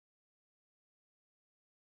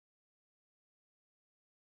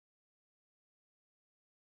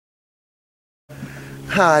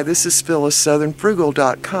Hi, this is Phyllis,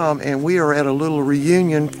 SouthernFrugal.com, and we are at a little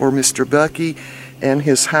reunion for Mr. Bucky and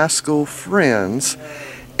his high school friends.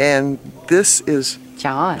 And this is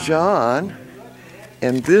John,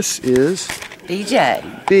 and this is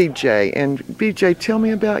BJ. And BJ, tell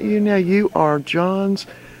me about you now. You are John's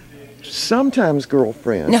sometimes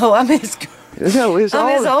girlfriend. No, I'm his girlfriend. No, I'm his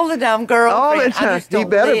all the time girlfriend. All the time. He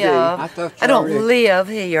better be. I don't live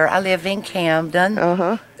here. I live in Camden.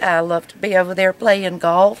 I love to be over there playing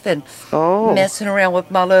golf and messing around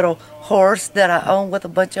with my little horse that I own with a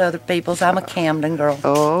bunch of other people. So I'm a Camden girl.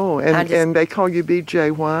 Oh, and they call you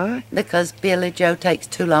BJ. Why? Because Billy Joe takes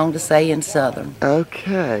too long to say in Southern.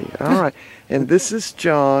 Okay, all right. And this is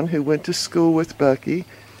John, who went to school with Bucky.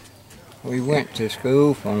 We went to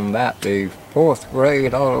school from about the 4th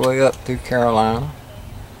grade all the way up through Carolina.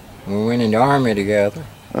 We went in the Army together.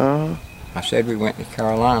 I said we went to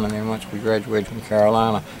Carolina, and then once we graduated from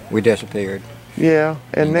Carolina, we disappeared. Yeah,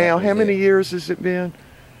 and now how many years has it been?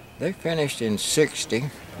 They finished in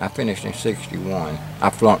 60. I finished in 61. I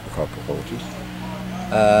flunked a couple courses.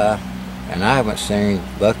 And I haven't seen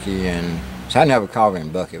Bucky in, so I never called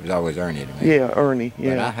him Bucky, it was always Ernie to me. Yeah, Ernie,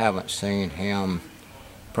 yeah. But I haven't seen him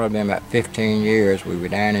probably been about 15 years. We were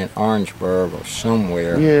down in Orangeburg or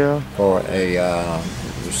somewhere for a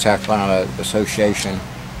South Carolina Association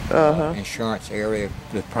insurance area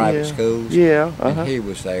with private schools. And he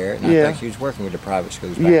was there, and I think he was working with the private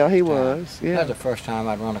schools back Yeah, he time. was. Yeah. That was the first time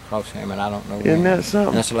I'd run across him, and I don't know when. Isn't that something?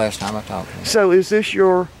 And that's the last time I talked to him. So is this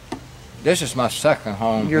your... This is my second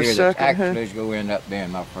home Your here. second That actually is going to end up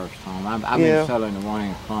being my first home. I've been selling the one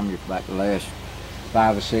in Columbia for about the last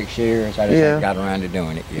 5 or 6 years. I just haven't got around to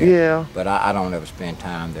doing it yet. Yeah. But I don't ever spend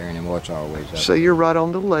time there anymore. It's always up. So you're right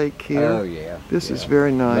on the lake here. Oh, yeah. This is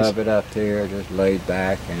very nice. Love it up there, just laid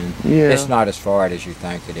back. And it's not as far as you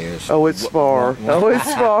think it is. Oh, it's far. Oh,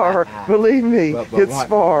 it's far. Believe me, it's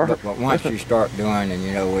far. But once you start doing and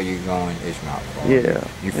you know where you're going, it's not far. Yeah.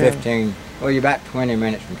 You're 15, well, you're about 20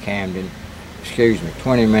 minutes from Camden. Excuse me,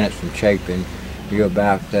 20 minutes from Chapin. You're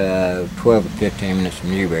about 12 or 15 minutes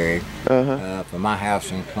from Newberry. From my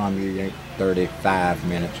house in Columbia, you're 35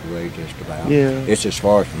 minutes away just about. Yeah. It's as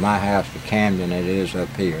far as from my house to Camden it is up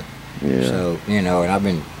here. Yeah. So, you know, and I've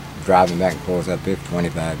been driving back and forth up here for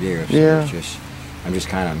 25 years. So it's I'm just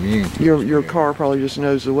kind of immune to it. Your car probably just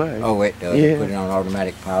knows the way. Oh, it does. Yeah. Put it on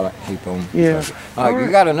automatic pilot, keep on. Yeah. All right,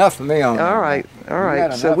 you got enough for me on that. All right, all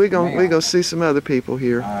right. So we're gonna see some other people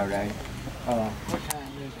here. All right. What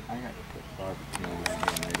time is it? I got to put barbecue on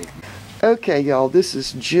ready. Okay, y'all, this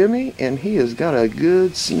is Jimmy, and he has got a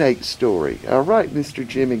good snake story. All right, Mr.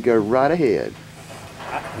 Jimmy, go right ahead.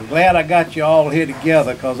 I'm glad I got you all here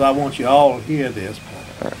together because I want you all to hear this.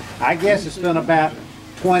 I guess it's been about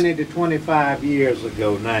 20 to 25 years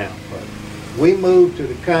ago now. But we moved to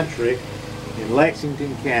the country in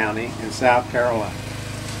Lexington County in South Carolina.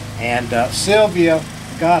 And Sylvia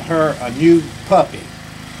got her a new puppy.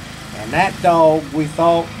 And that dog we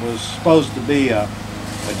thought was supposed to be a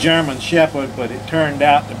German Shepherd, but it turned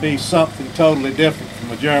out to be something totally different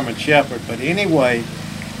from a German Shepherd. But anyway,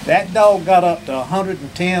 that dog got up to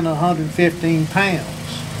 110, 115 pounds.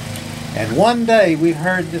 And one day we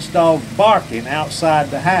heard this dog barking outside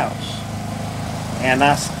the house. And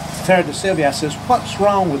I turned to Sylvia, I says, "What's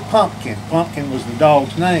wrong with Pumpkin?" Pumpkin was the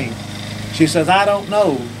dog's name. She says, "I don't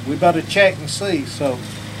know. We better check and see." So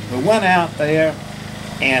we went out there,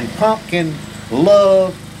 and Pumpkin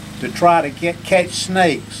loved to try to catch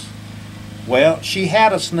snakes. Well, she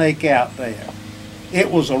had a snake out there.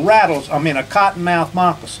 It was a cottonmouth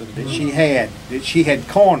moccasin that she had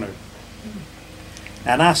cornered.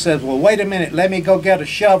 And I said, "Well, wait a minute, let me go get a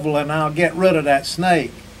shovel and I'll get rid of that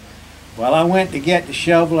snake." Well, I went to get the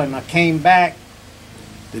shovel and I came back.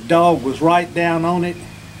 The dog was right down on it,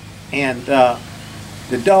 and the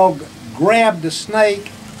dog grabbed the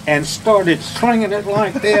snake and started swinging it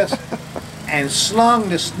like this and slung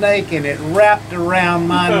the snake, and it wrapped around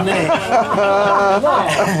my neck.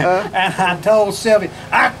 And I told Sylvia,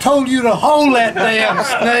 "I told you to hold that damn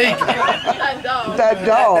snake." That dog?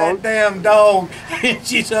 That damn dog. And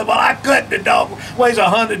she said, "Well, I couldn't. The dog weighs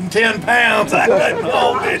 110 pounds. I couldn't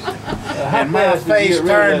hold it." And my face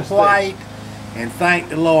turned white. And thank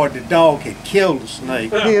the Lord, the dog had killed the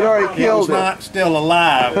snake. He had already killed it. It was not still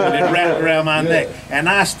alive, but it wrapped around my neck. And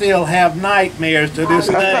I still have nightmares to this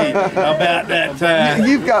day about that time.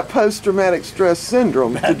 You've got post-traumatic stress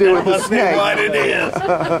syndrome to do with the snake. What it is.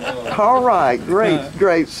 All right,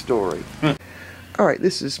 great story. All right,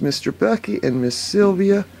 this is Mr. Bucky and Miss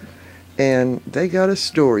Sylvia, and they got a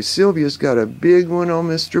story. Sylvia's got a big one on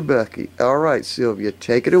Mr. Bucky. All right, Sylvia,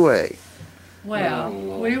 take it away.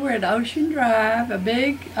 Well, we were at Ocean Drive, a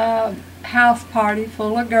big house party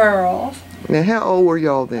full of girls. Now, how old were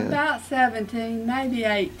y'all then? About 17, maybe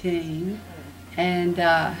 18. And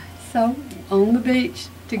so on the beach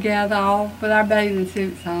together, all with our bathing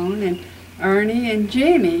suits on, and Ernie and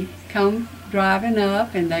Jimmy come driving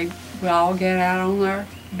up, and we all get out on our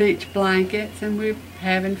beach blankets, and we're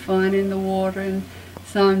having fun in the water and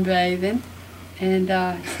sunbathing. And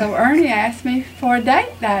so Ernie asked me for a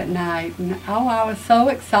date that night, and oh, I was so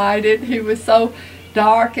excited. He was so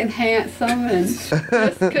dark and handsome, and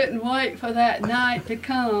just couldn't wait for that night to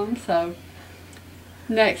come. So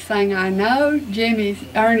next thing I know,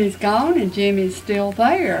 Ernie's gone and Jimmy's still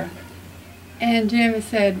there. And Jimmy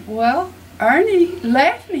said, well, Ernie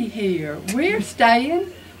left me here. We're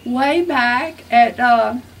staying way back at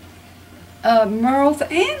Merle's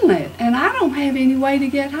Inlet, and I don't have any way to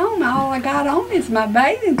get home. All I got on is my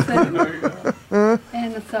bathing suit.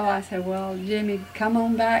 And so I said, well, Jimmy, come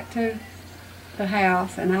on back to the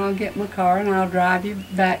house, and I'll get my car and I'll drive you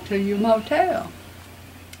back to your motel.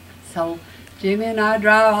 So Jimmy and I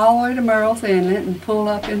drive all the way to Merle's Inlet and pull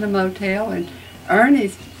up in the motel, and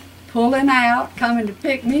Ernie's pulling out, coming to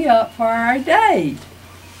pick me up for our date.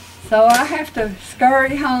 So I have to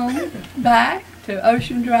scurry home back to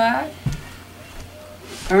Ocean Drive.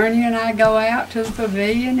 Ernie and I go out to the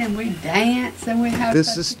pavilion and we dance and we have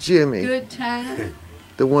This is Jimmy, good time.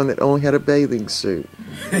 the one that only had a bathing suit.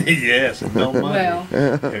 Yes, no money. Well,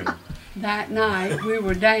 that night we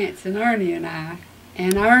were dancing, Ernie and I,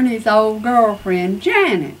 and Ernie's old girlfriend,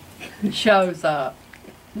 Janet, shows up.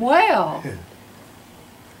 Well,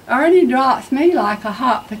 Ernie drops me like a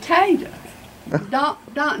hot potato. Don't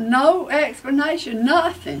no explanation,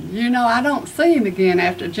 nothing. You know, I don't see him again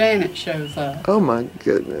after Janet shows up. Oh my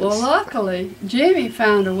goodness. Well, luckily, Jimmy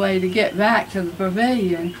found a way to get back to the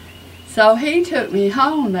pavilion, so he took me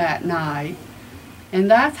home that night,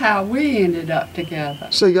 and that's how we ended up together.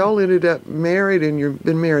 So y'all ended up married, and you've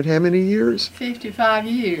been married how many years? 55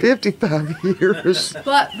 years. 55 years.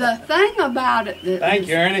 But the thing about it... Thank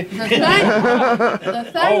you, Ernie.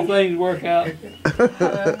 All things work out.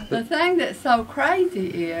 The thing that's so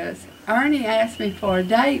crazy is, Ernie asked me for a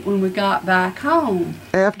date when we got back home.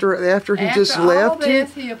 After he just left After all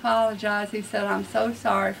this, you? he apologized. He said, I'm so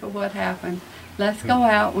sorry for what happened. Let's go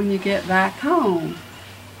out when you get back home.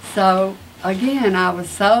 So... Again, I was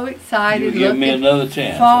so excited. You give me another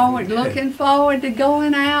chance. Looking forward to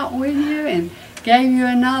going out with you, and gave you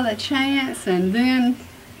another chance, and then...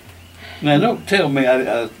 Now, don't tell me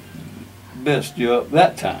I messed you up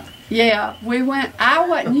that time. Yeah, I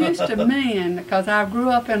wasn't used to men, because I grew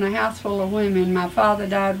up in a house full of women. My father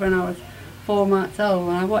died when I was 4 months old,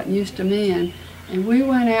 and I wasn't used to men. And we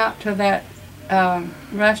went out to that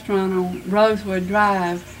restaurant on Rosewood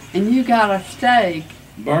Drive, and you got a steak.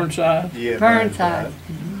 Burnside? Yeah, Burnside.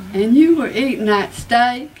 And you were eating that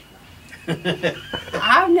steak.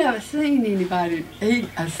 I've never seen anybody eat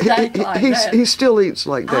a steak like that. He still eats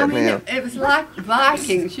like that now. It was like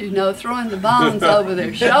Vikings, you know, throwing the bones over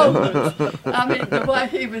their shoulders. I mean, the way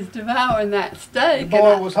he was devouring that steak. The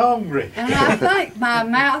boy was hungry. And I think my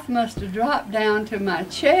mouth must have dropped down to my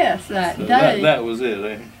chest that So day. that was it,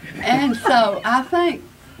 eh? And so I think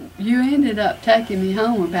you ended up taking me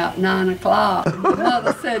home about 9 o'clock. My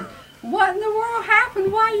mother said, what in the world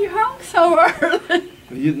happened? Why are you home so early?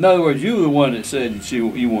 In other words, you were the one that said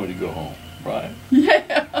you wanted to go home, right?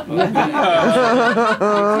 Yeah.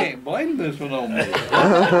 You can't blame this one on me.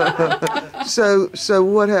 So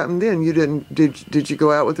what happened then? You did you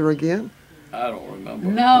go out with her again? I don't remember.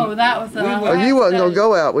 No, that was the Oh, you wasn't gonna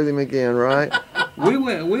go out with him again, right?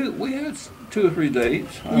 We had 2 or 3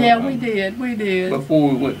 dates. Yeah, we did. Before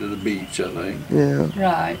we went to the beach, I think. Yeah.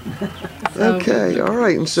 Right. So, Okay, all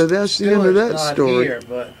right, and so that's the end of that Stuart's not story. here,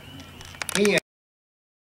 but